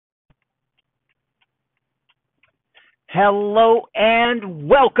Hello and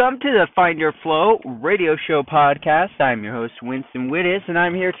welcome to the Find Your Flow radio show podcast. I'm your host, Winston Wittes, and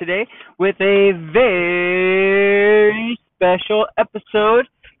I'm here today with a very special episode.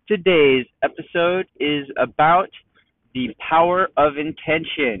 Today's episode is about the power of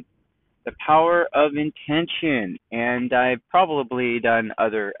intention. The power of intention. And I've probably done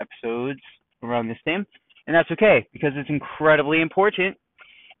other episodes around this theme, and that's okay because it's incredibly important.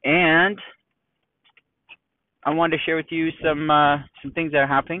 And I wanted to share with you some things that are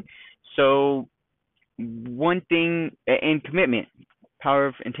happening. So one thing in commitment, power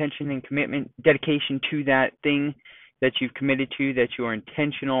of intention and commitment, dedication to that thing that you've committed to, that you are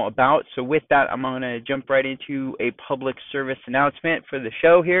intentional about. So with that, I'm going to jump right into a public service announcement for the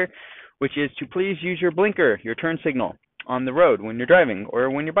show here, which is to please use your blinker, your turn signal on the road when you're driving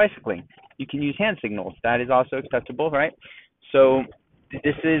or when you're bicycling. You can use hand signals. That is also acceptable, right? So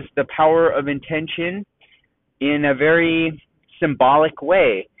this is the power of intention in a very symbolic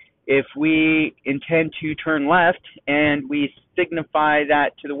way. If we intend to turn left and we signify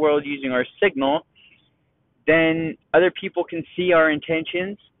that to the world using our signal, then other people can see our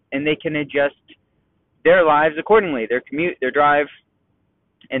intentions and they can adjust their lives accordingly, their commute, their drive,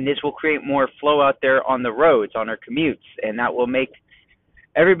 and this will create more flow out there on the roads, on our commutes, and that will make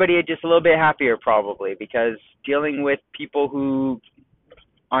everybody just a little bit happier probably, because dealing with people who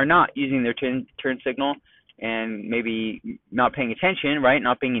are not using their turn signal and maybe not paying attention, right?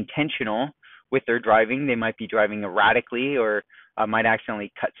 Not being intentional with their driving. They might be driving erratically or might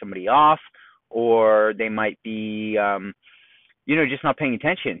accidentally cut somebody off, or they might be, just not paying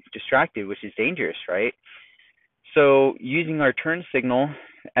attention, distracted, which is dangerous, right? So using our turn signal,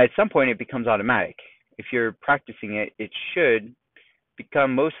 at some point it becomes automatic. If you're practicing it, it should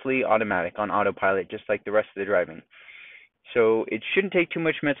become mostly automatic on autopilot, just like the rest of the driving. So it shouldn't take too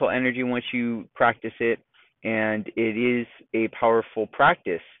much mental energy once you practice it, and it is a powerful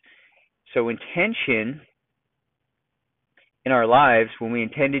practice. So intention in our lives, when we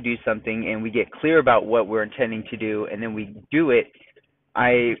intend to do something and we get clear about what we're intending to do and then we do it,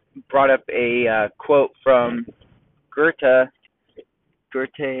 I brought up a quote from Goethe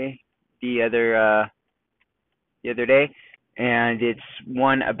the other day, and it's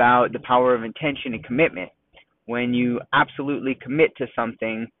one about the power of intention and commitment. When you absolutely commit to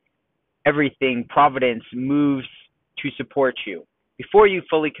something, everything, providence, moves to support you. Before you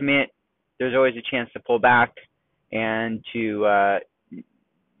fully commit, there's always a chance to pull back and to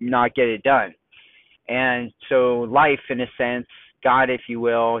not get it done. And so life, in a sense, God, if you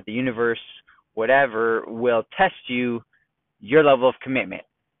will, the universe, whatever, will test you, your level of commitment.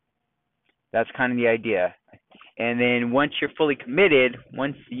 That's kind of the idea. And then once you're fully committed,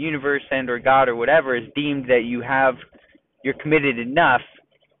 once the universe and or God or whatever is deemed that you're committed enough,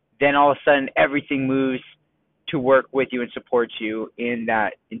 then all of a sudden everything moves to work with you and supports you in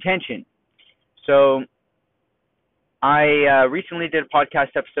that intention. So I recently did a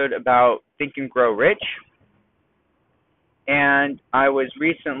podcast episode about Think and Grow Rich, and I was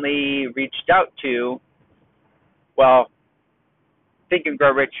recently reached out to, Think and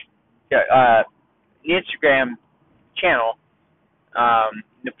Grow Rich, the Instagram channel,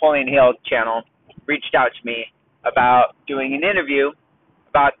 Napoleon Hill channel, reached out to me about doing an interview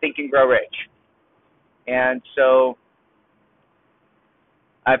about Think and Grow Rich. And so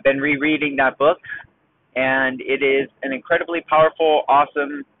I've been rereading that book, and it is an incredibly powerful,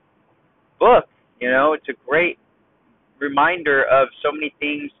 awesome book. It's a great reminder of so many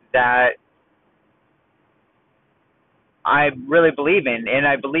things that I really believe in, and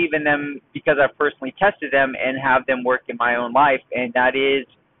I believe in them because I've personally tested them and have them work in my own life, and that is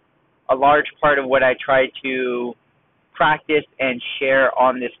a large part of what I try to practice and share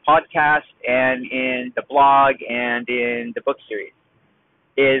on this podcast and in the blog and in the book series,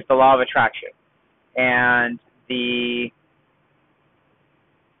 is the law of attraction and the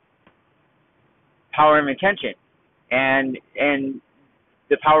power of intention and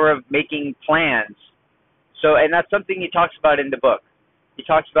the power of making plans. So, and that's something he talks about in the book. He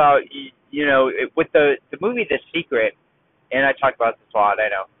talks about, with the movie The Secret, and I talk about this a lot, I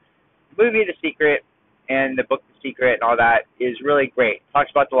know. The movie The Secret and the book The Secret and all that is really great. It talks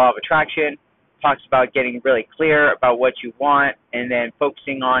about the law of attraction, talks about getting really clear about what you want and then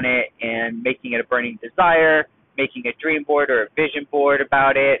focusing on it and making it a burning desire, making a dream board or a vision board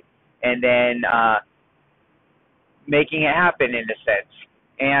about it, and then making it happen in a sense.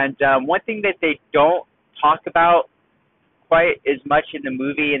 And one thing that they don't talk about quite as much in the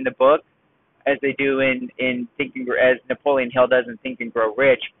movie and the book as they do in as Napoleon Hill does in Think and Grow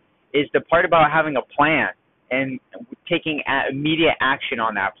Rich is the part about having a plan and taking immediate action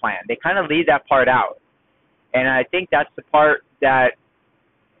on that plan. They kind of leave that part out. And I think that's the part that,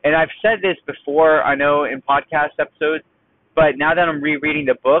 and I've said this before, I know in podcast episodes, but now that I'm rereading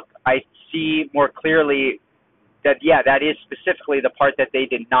the book, I see more clearly that, yeah, that is specifically the part that they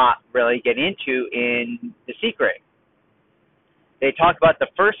did not really get into in The Secret. They talk about the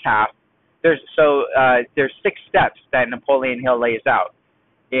first half. There's 6 steps that Napoleon Hill lays out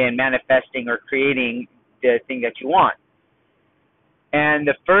in manifesting or creating the thing that you want. And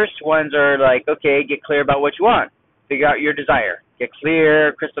the first ones are like, okay, get clear about what you want. Figure out your desire. Get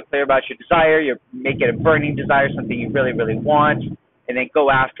clear, crystal clear about your desire. Make it a burning desire, something you really, really want, and then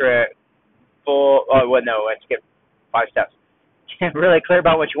go after it let's get 5 steps. Get really clear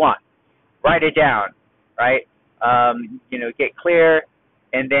about what you want. Write it down, right? Get clear,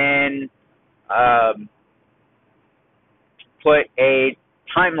 and then put a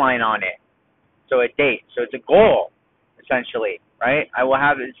timeline on it. So a date. So it's a goal, essentially, right? I will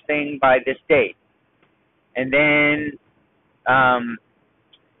have this thing by this date. And then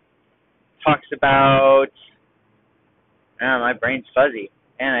talks about, my brain's fuzzy.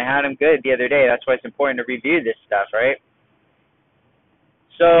 And I had them good the other day. That's why it's important to review this stuff, right?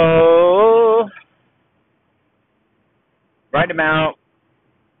 So write them out,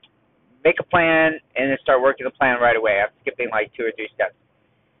 make a plan, and then start working the plan right away. I'm skipping like 2 or 3 steps.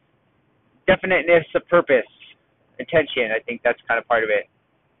 Definiteness of purpose, intention. I think that's kind of part of it.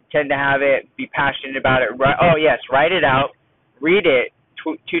 Tend to have it, be passionate about it. Write it out, read it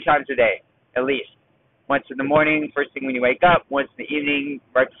 2 times a day, at least. Once in the morning, first thing when you wake up, once in the evening,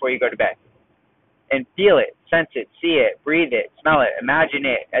 right before you go to bed. And feel it, sense it, see it, breathe it, smell it, imagine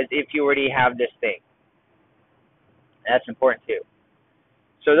it as if you already have this thing. That's important too.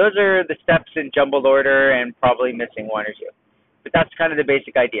 So those are the steps in jumbled order and probably missing 1 or 2. But that's kind of the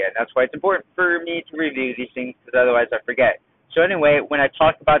basic idea. And that's why it's important for me to review these things, because otherwise I forget. So anyway, when I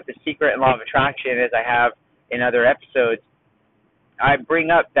talk about The Secret and Law of Attraction, as I have in other episodes, I bring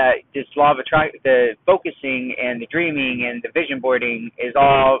up that this law of the focusing and the dreaming and the vision boarding is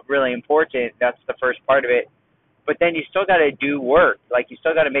all really important. That's the first part of it. But then you still got to do work. Like, you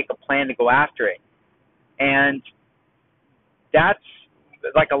still got to make a plan to go after it. And that's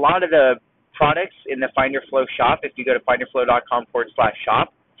like a lot of the products in the Find Your Flow shop. If you go to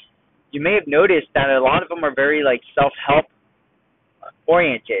findyourflow.com/shop, you may have noticed that a lot of them are very like self-help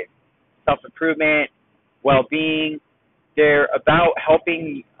oriented, self-improvement, well-being. They're about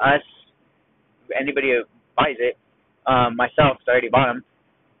helping us, anybody who buys it, myself, because I already bought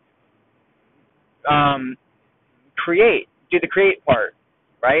them, do the create part,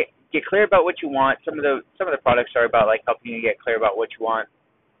 right? Get clear about what you want. Some of the products are about like helping you get clear about what you want.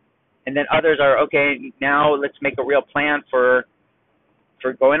 And then others are, okay, now let's make a real plan for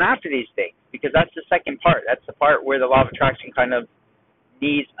going after these things, because that's the second part. That's the part where the law of attraction kind of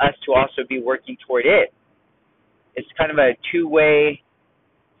needs us to also be working toward it. It's kind of a 2-way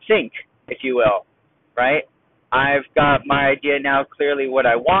sync, if you will, right? I've got my idea now clearly what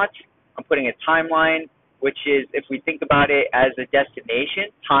I want. I'm putting a timeline, which is, if we think about it as a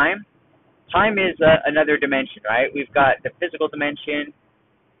destination, time is another dimension, right? We've got the physical dimension,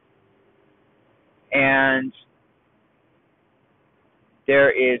 and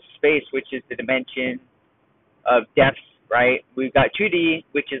there is space, which is the dimension of depth, right? We've got 2D,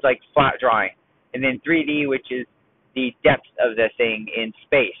 which is like flat drawing, and then 3D, which is the depth of the thing in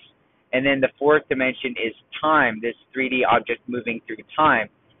space. And then the 4th dimension is time, this 3D object moving through time.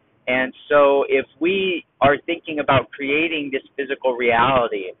 And so if we are thinking about creating this physical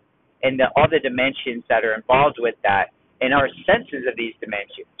reality and all the dimensions that are involved with that, and our senses of these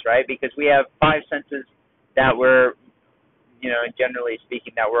dimensions, right? Because we have 5 senses that we're, generally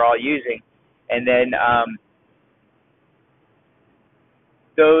speaking, that we're all using. And then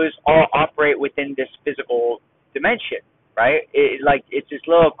those all operate within this physical dimension, right? It's this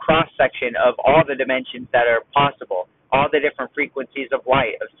little cross-section of all the dimensions that are possible, all the different frequencies of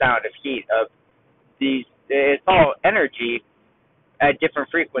light, of sound, of heat, of these. It's all energy at different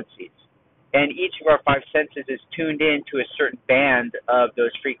frequencies. And each of our 5 senses is tuned into a certain band of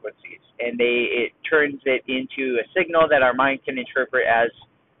those frequencies. And it turns it into a signal that our mind can interpret as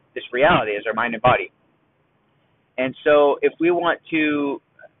this reality, as our mind and body. And so if we want to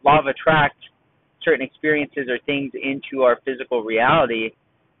law of attract certain experiences or things into our physical reality,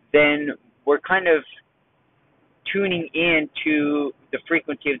 then we're kind of tuning into the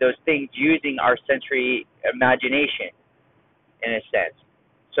frequency of those things using our sensory imagination, in a sense.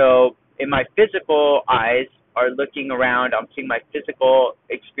 So in my physical eyes are looking around, I'm seeing my physical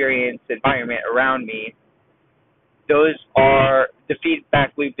experience environment around me. Those are, the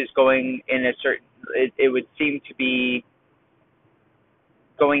feedback loop is going in a certain, it would seem to be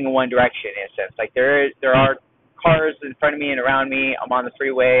going in one direction, in a sense. Like there are cars in front of me and around me. I'm on the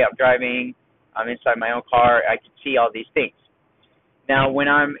freeway. I'm driving. I'm inside my own car. I can see all these things. Now, when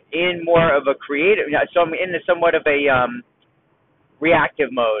I'm in more of a creative, so I'm in somewhat of a reactive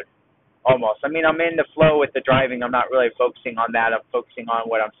mode almost. I mean, I'm in the flow with the driving. I'm not really focusing on that. I'm focusing on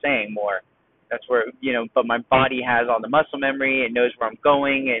what I'm saying more. That's where, but my body has all the muscle memory. It knows where I'm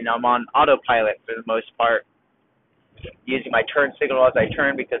going, and I'm on autopilot for the most part, using my turn signal as I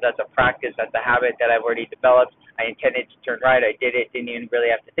turn because that's a practice, that's a habit that I've already developed. I intended to turn right. I did it. Didn't even really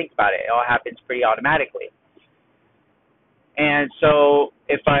have to think about it. It all happens pretty automatically. And so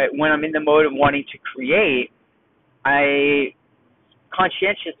when I'm in the mode of wanting to create, I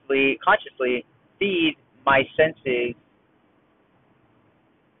consciously feed my senses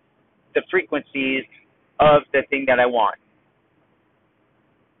the frequencies of the thing that I want.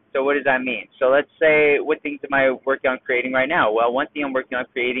 So what does that mean? So let's say, what things am I working on creating right now? Well, one thing I'm working on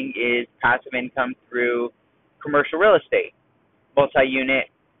creating is passive income through commercial real estate, multi-unit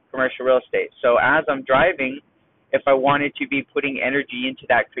commercial real estate. So as I'm driving, if I wanted to be putting energy into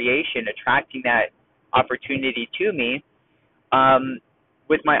that creation, attracting that opportunity to me,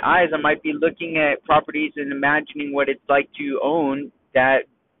 with my eyes, I might be looking at properties and imagining what it's like to own that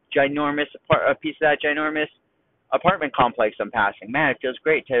a piece of that ginormous apartment complex I'm passing. Man, it feels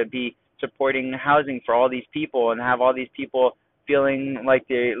great to be supporting housing for all these people and have all these people feeling like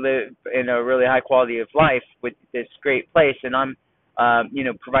they live in a really high quality of life with this great place. And I'm,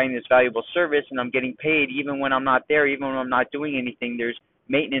 providing this valuable service, and I'm getting paid even when I'm not there, even when I'm not doing anything. There's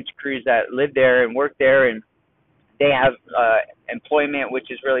maintenance crews that live there and work there, and they have employment, which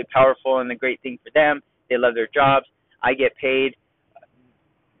is really powerful and a great thing for them. They love their jobs. I get paid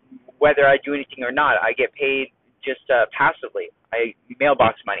whether I do anything or not. I get paid just passively. I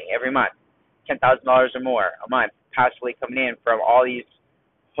mailbox money every month, $10,000 or more a month, passively coming in from all these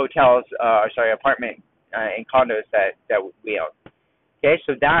apartment and condos that we own. Okay,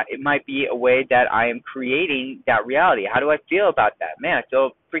 so that it might be a way that I am creating that reality. How do I feel about that? Man, I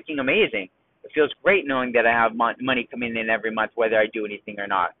feel freaking amazing. It feels great knowing that I have money coming in every month, whether I do anything or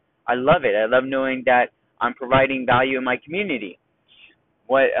not. I love it. I love knowing that I'm providing value in my community.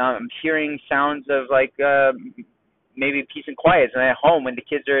 I'm hearing sounds of maybe peace and quiet and at home when the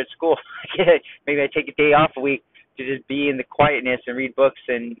kids are at school. Maybe I take a day off a week to just be in the quietness and read books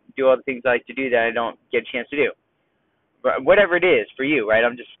and do all the things I like to do that I don't get a chance to do. But whatever it is for you, right?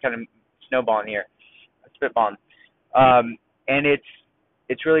 I'm just kind of snowballing here, spitballing, and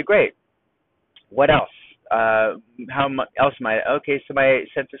it's really great. What else? How else am I? Okay, so my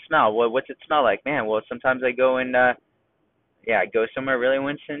sense of smell. What's it smell like? Man, well, sometimes I go and I go somewhere really,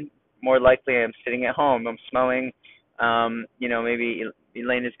 Winston. More likely, I'm sitting at home. I'm smelling. Maybe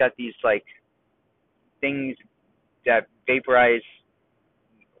Elena's got these things that vaporize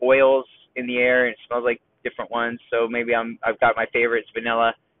oils in the air, and it smells like different ones. So maybe I've got my favorites,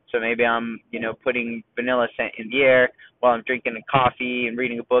 vanilla. So maybe I'm putting vanilla scent in the air while I'm drinking a coffee and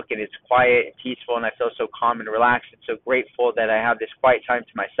reading a book, and it's quiet and peaceful, and I feel so calm and relaxed and so grateful that I have this quiet time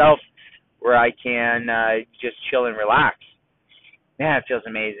to myself where I can just chill and relax. Man, it feels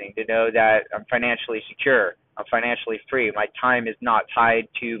amazing to know that I'm financially secure. I'm financially free. My time is not tied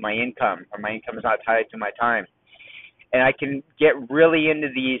to my income, or my income is not tied to my time. And I can get really into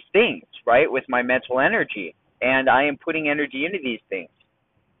these things, right, with my mental energy. And I am putting energy into these things.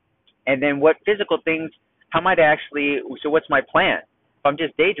 And then what physical things, so what's my plan? If I'm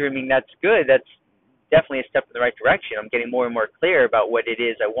just daydreaming, that's good. That's definitely a step in the right direction. I'm getting more and more clear about what it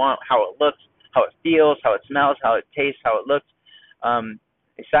is I want, how it looks, how it feels, how it smells, how it tastes, how it looks,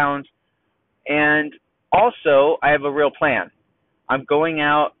 it sounds. And also, I have a real plan. I'm going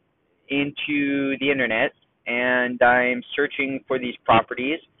out into the internet, and I'm searching for these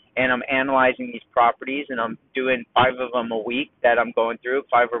properties, and I'm analyzing these properties, and I'm doing 5 of them a week that I'm going through,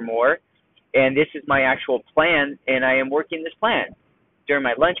 5 or more. And this is my actual plan, and I am working this plan. During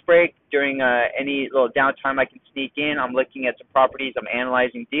my lunch break, during any little downtime I can sneak in, I'm looking at some properties, I'm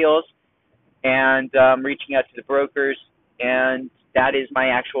analyzing deals, and I'm reaching out to the brokers, and that is my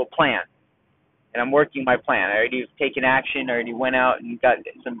actual plan. And I'm working my plan. I already have taken action. I already went out and got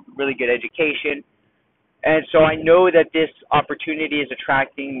some really good education. And so I know that this opportunity is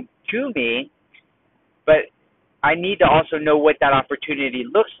attracting to me, but I need to also know what that opportunity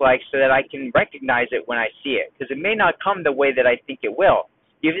looks like so that I can recognize it when I see it. Because it may not come the way that I think it will.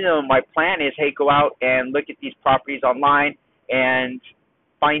 Even though my plan is, hey, go out and look at these properties online and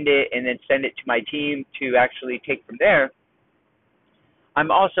find it and then send it to my team to actually take from there,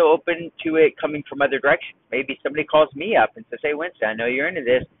 I'm also open to it coming from other directions. Maybe somebody calls me up and says, hey, Winston, I know you're into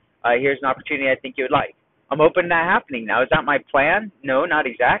this. Here's an opportunity I think you would like. I'm open to that happening now. Is that my plan? No, not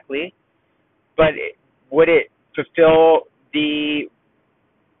exactly. But would it fulfill the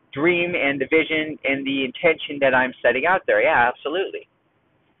dream and the vision and the intention that I'm setting out there. Yeah, absolutely.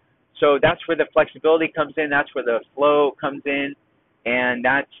 So that's where the flexibility comes in. That's where the flow comes in. And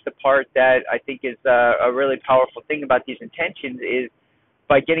that's the part that I think is a really powerful thing about these intentions is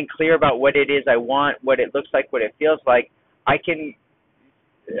by getting clear about what it is I want, what it looks like, what it feels like, I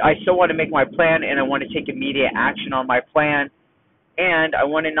still want to make my plan and I want to take immediate action on my plan and I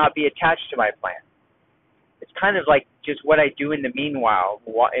want to not be attached to my plan. It's kind of like just what I do in the meanwhile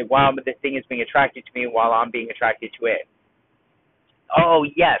while the thing is being attracted to me, while I'm being attracted to it. Oh,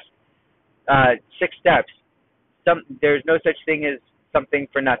 yes. 6 steps. There's no such thing as something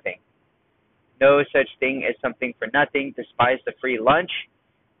for nothing. No such thing as something for nothing. Despise the free lunch.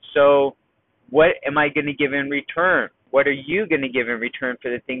 So what am I going to give in return? What are you going to give in return for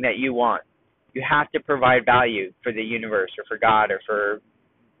the thing that you want? You have to provide value for the universe or for God or for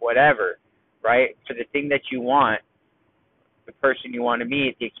whatever, right? For the thing that you want, the person you want to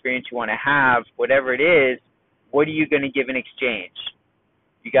meet, the experience you want to have, whatever it is, what are you going to give in exchange?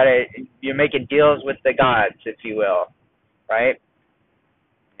 You're making deals with the gods, if you will, right?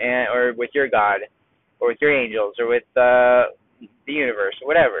 Or with your God, or with your angels, or with the universe, or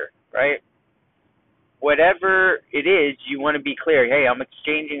whatever, right? Whatever it is, you want to be clear. Hey, I'm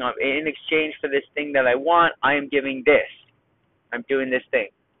in exchange for this thing that I want, I am giving this. I'm doing this thing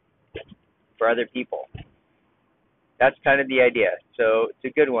for other people. That's kind of the idea. So it's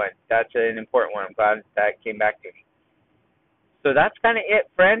a good one. That's an important one. I'm glad that came back to me. So that's kind of it,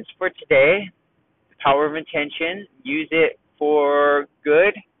 friends, for today. The power of intention. Use it for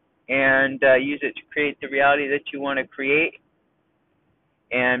good and use it to create the reality that you want to create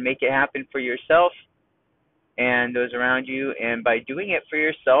and make it happen for yourself and those around you. And by doing it for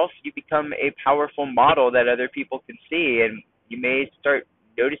yourself, you become a powerful model that other people can see. And you may start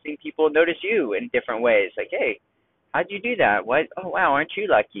noticing people notice you in different ways. Like, hey, how'd you do that? What? Oh, wow, aren't you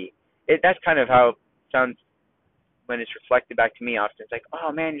lucky? That's kind of how it sounds when it's reflected back to me often. It's like,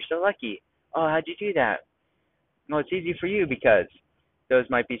 oh, man, you're so lucky. Oh, how'd you do that? Well, it's easy for you because those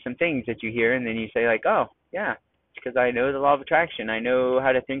might be some things that you hear, and then you say, like, oh, yeah, it's because I know the law of attraction. I know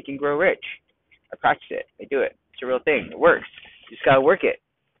how to think and grow rich. I practice it. I do it. It's a real thing. It works. You just got to work it,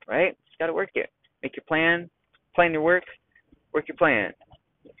 right? Just got to work it. Make your plan your work your plan.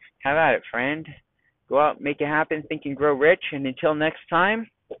 Have at it, friend. Go out, make it happen, think and grow rich, and until next time,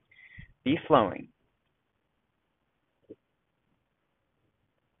 be flowing.